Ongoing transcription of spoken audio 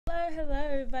Hello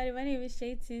everybody, my name is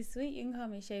Shaytosweet, you can call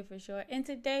me Shay for short, and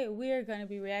today we are going to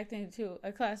be reacting to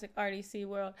a classic RDC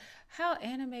world, how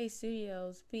anime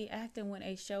studios be acting when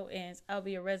a show ends. I'll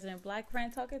be a resident black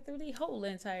friend talking through the whole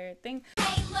entire thing.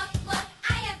 Hey, look,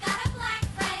 I have got a black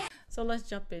friend. So let's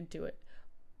jump into it.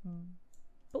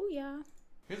 Booyah.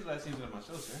 Here's the last season of my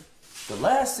show, sir. The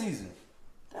last season?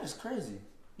 That is crazy.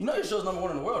 You know your show's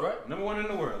 #1 in the world, right? #1 in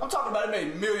the world. I'm talking about it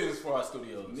made millions for our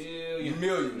studios.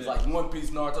 Millions. Like One Piece,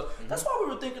 Naruto. That's why we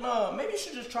were thinking, maybe you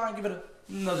should just try and give it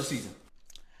another season.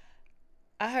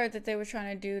 I heard that they were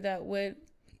trying to do that with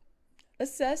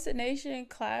Assassination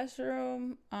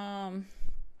Classroom, and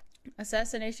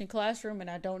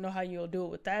I don't know how you'll do it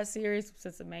with that series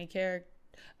since the main character.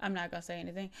 I'm not gonna say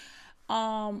anything.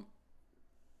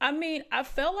 I mean, I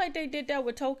felt like they did that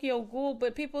with Tokyo Ghoul,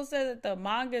 but people said that the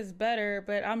manga is better.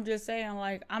 But I'm just saying,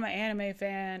 like, I'm an anime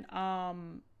fan. I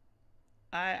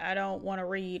don't want to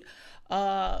read.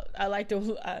 I like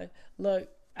to look.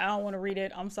 I don't want to read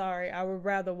it. I'm sorry. I would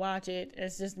rather watch it.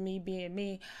 It's just me being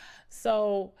me.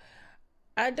 So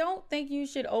I don't think you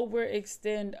should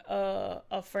overextend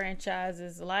a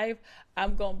franchise's life.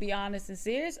 I'm gonna be honest and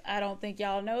serious. I don't think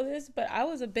y'all know this, but I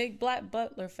was a big Black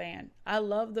Butler fan. I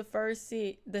love the first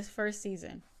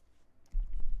season.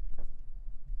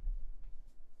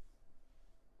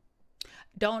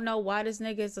 Don't know why this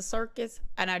nigga is a circus,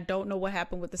 and I don't know what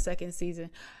happened with the second season.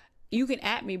 You can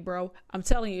at me, bro. I'm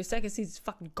telling you, the second season's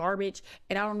fucking garbage,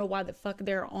 and I don't know why the fuck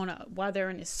why they're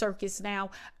in a circus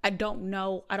now. I don't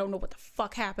know. I don't know what the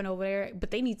fuck happened over there,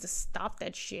 but they need to stop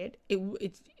that shit.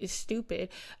 It's stupid.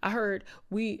 I heard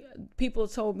people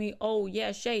told me, oh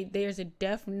yeah, Shay, there's a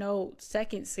Death Note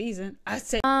second season. I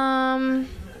said, I'm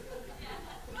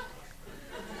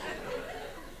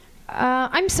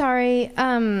sorry.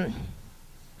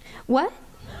 What?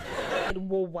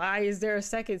 well, why is there a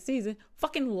second season?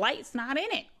 Fucking Light's not in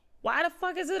it. Why the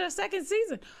fuck is it a second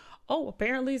season? Oh,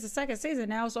 apparently it's a second season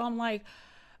now. So I'm like,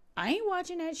 I ain't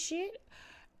watching that shit.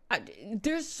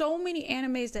 There's so many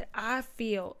animes that I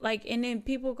feel like, and then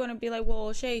people are gonna be like,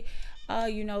 well, Shay,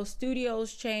 you know,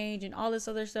 studios change and all this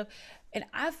other stuff. And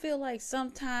I feel like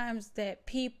sometimes that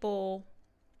people,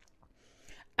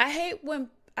 I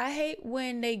hate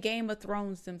when they Game of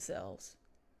Thrones themselves.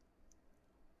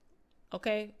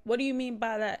 Okay, what do you mean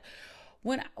by that?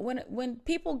 When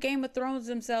people Game of Thrones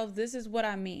themselves, this is what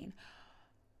I mean.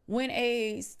 When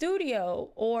a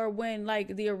studio, or when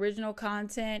like the original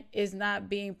content is not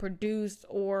being produced,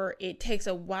 or it takes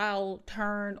a wild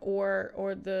turn, or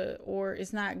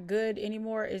it's not good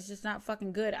anymore, it's just not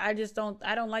fucking good. I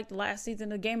don't like the last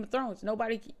season of Game of Thrones.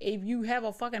 Nobody, if you have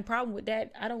a fucking problem with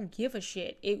that, I don't give a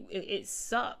shit. It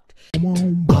sucked.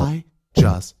 I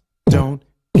just don't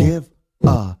give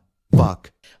a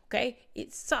fuck. Okay,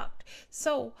 it sucked.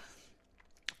 So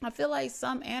I feel like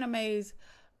some animes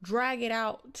drag it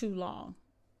out too long,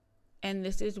 and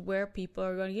this is where people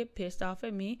are gonna get pissed off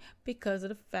at me, because of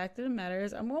the fact of the matter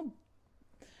is I'm gonna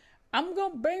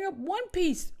bring up One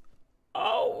Piece.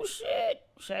 Oh shit,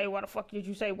 Shay, why the fuck did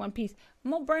you say One Piece? I'm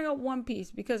gonna bring up One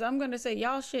Piece because I'm gonna say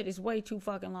y'all shit is way too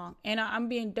fucking long, and I'm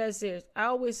being dead serious. I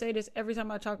always say this every time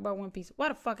I talk about One Piece. Why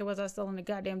the fuck was I still in the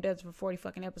goddamn desert for 40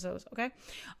 fucking episodes? Okay,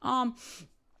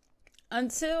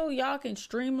 until y'all can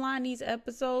streamline these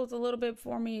episodes a little bit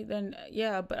for me, then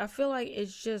yeah. But I feel like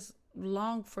it's just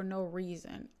long for no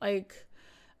reason. Like,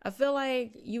 I feel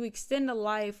like you extend the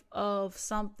life of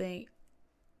something,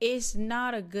 it's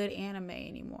not a good anime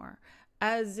anymore.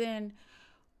 As in,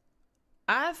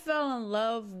 I fell in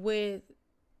love with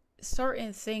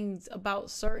certain things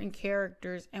about certain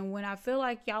characters, and when I feel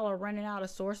like y'all are running out of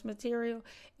source material,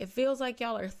 it feels like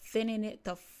y'all are thinning it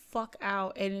the fuck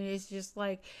out, and it's just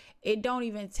like, it don't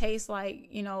even taste like,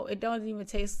 you know, it don't even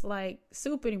taste like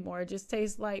soup anymore. It just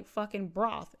tastes like fucking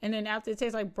broth, and then after it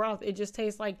tastes like broth, it just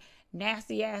tastes like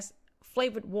nasty ass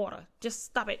flavored water. Just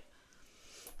stop it.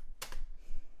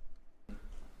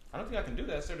 I don't think I can do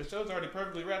that, sir. The show's already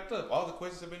perfectly wrapped up. All the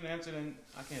questions have been answered, and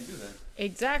I can't do that.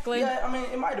 Exactly. Yeah, I mean,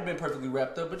 it might have been perfectly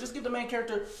wrapped up, but just give the main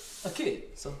character a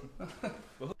kid. So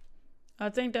I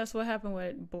think that's what happened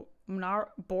with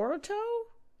Boruto.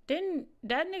 Didn't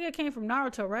that nigga came from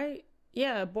Naruto, right?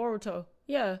 Yeah, Boruto.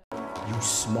 Yeah. You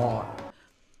smart.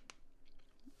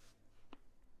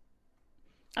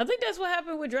 I think that's what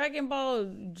happened with Dragon Ball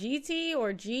GT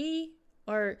or G,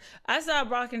 or I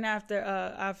stopped rocking after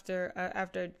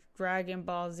Dragon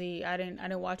Ball Z. I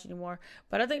didn't watch anymore.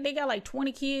 But I think they got like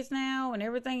 20 kids now and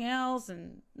everything else,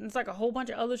 and it's like a whole bunch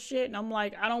of other shit. And I'm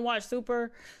like, I don't watch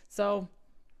Super, so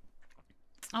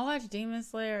I watch Demon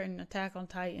Slayer and Attack on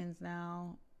Titans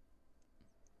now.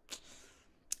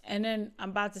 And then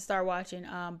I'm about to start watching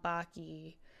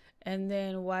Baki. and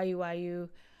then YU.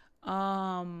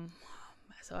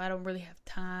 So I don't really have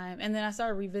time. And then I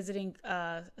started revisiting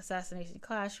Assassination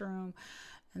Classroom,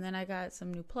 and then I got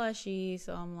some new plushies.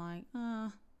 So I'm like, I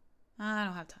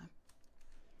don't have time.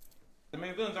 The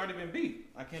main villain's already been beat.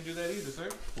 I can't do that either, sir.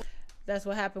 That's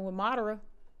what happened with Madara,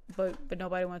 but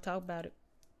nobody want to talk about it.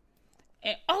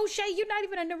 And oh, Shay, you're not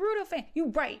even a Naruto fan. You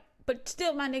right, but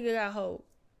still, my nigga got hold.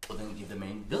 Well, then give the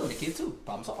main villain the kid too.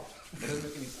 Problem solved. That doesn't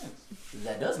make any sense.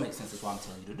 That does make sense. That's why I'm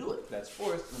telling you to do it. That's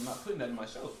forced. I'm not putting that in my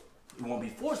show. It won't be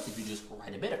forced if you just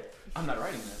write it better. I'm not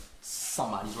writing that.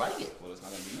 Somebody's writing it. Well, it's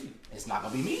not gonna be me. It's not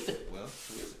gonna be me either. Well,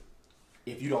 who is it?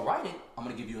 If you don't write it, I'm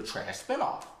gonna give you a trash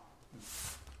spinoff.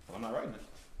 Well, I'm not writing it.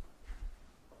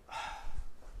 I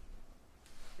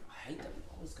hate that we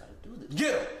always gotta do this.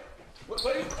 Get him! What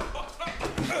are you?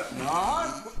 Ron,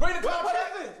 Bring the car. What is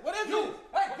this? What is you, this?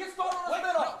 hey, get started on the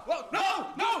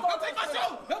spinoff. No! Don't take my show!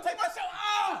 Don't take my show!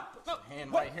 Ah!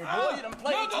 Hand right here, boy. You done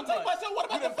played No, too don't much. take my show. What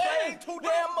about You the done played fans? too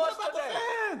damn much What about today. the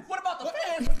fans? What about the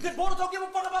fans? Did Boruto give a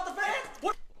fuck about the fans?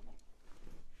 What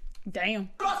Damn.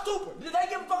 about Super? Did they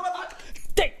give a fuck about the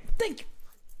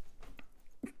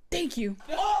Thank you.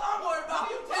 All I'm worried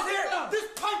about is here, this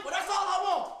paper. That's all I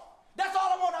want. That's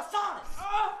all I want. I sign it.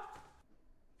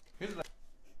 Here's the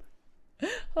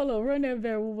Hold on, run that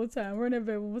back one more time. Take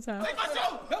my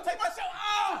show! Don't take my show!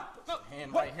 Ah!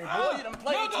 Hand right here, boy. You done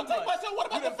played No, too don't much. take my show. What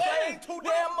about You the done played fans? too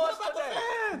damn much What about the today.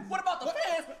 fans? What about the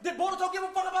fans? Did Boruto give a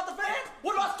fuck about the fans?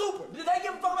 What about Super? Did they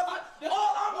give a fuck about the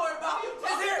All I'm worried about is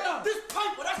here, this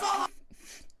paper. That's all I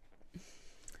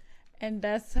And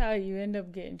that's how you end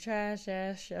up getting trash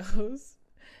ass shows.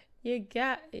 You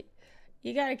gotta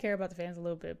care about the fans a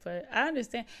little bit, but I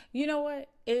understand. You know what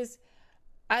is?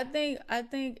 I think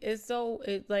it's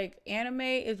like anime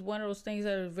is one of those things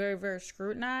that is very, very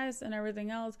scrutinized and everything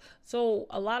else. So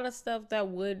a lot of stuff that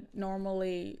would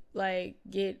normally like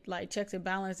get like checks and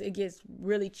balance, it gets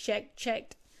really checked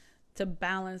to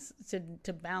balance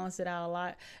it out a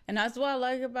lot. And that's what I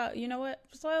like about, you know what?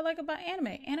 That's what I like about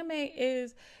anime. Anime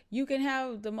is you can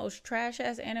have the most trash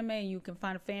ass anime and you can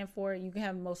find a fan for it. You can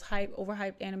have the most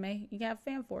overhyped anime. You can have a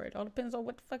fan for it. All depends on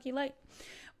what the fuck you like.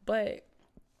 But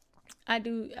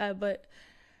but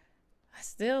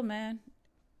still, man,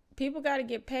 people got to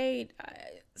get paid.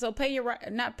 So pay your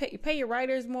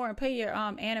writers more and pay your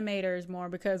animators more,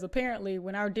 because apparently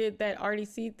when I did that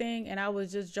RDC thing and I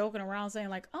was just joking around saying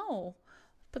like, oh,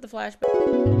 put the flashback.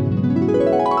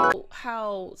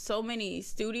 How so many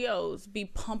studios be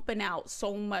pumping out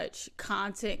so much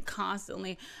content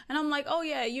constantly, and I'm like, oh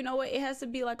yeah, you know what? It has to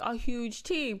be like a huge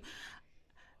team.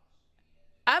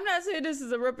 I'm not saying this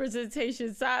is a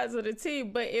representation size of the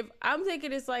team, but if I'm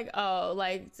thinking it's like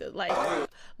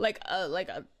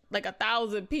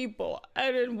 1,000 people,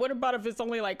 and then what about if it's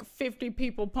only like 50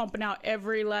 people pumping out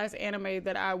every last anime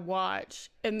that I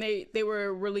watch, and they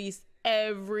were released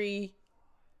every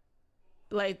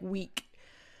like week?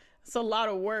 It's a lot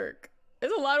of work.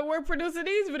 It's a lot of work producing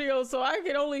these videos, so I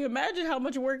can only imagine how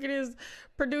much work it is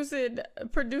producing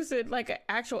like an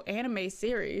actual anime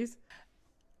series.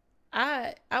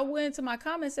 I went into my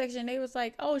comment section. They was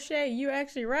like, "Oh, Shay, you're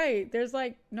actually right. There's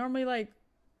like normally like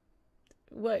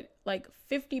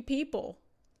 50 people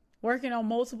working on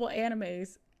multiple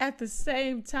animes at the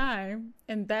same time,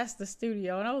 and that's the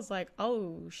studio." And I was like,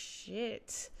 "Oh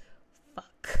shit,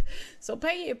 fuck." So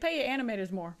pay your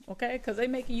animators more, okay? Because they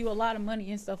making you a lot of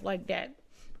money and stuff like that.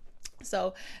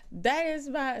 So that is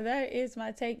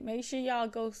my take. Make sure y'all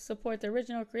go support the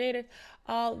original creator.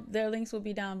 All their links will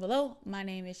be down below. My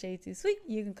name is Shaytosweet.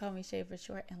 You can call me Shay for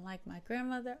short, and like my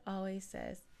grandmother always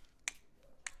says,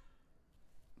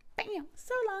 bam,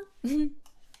 so long.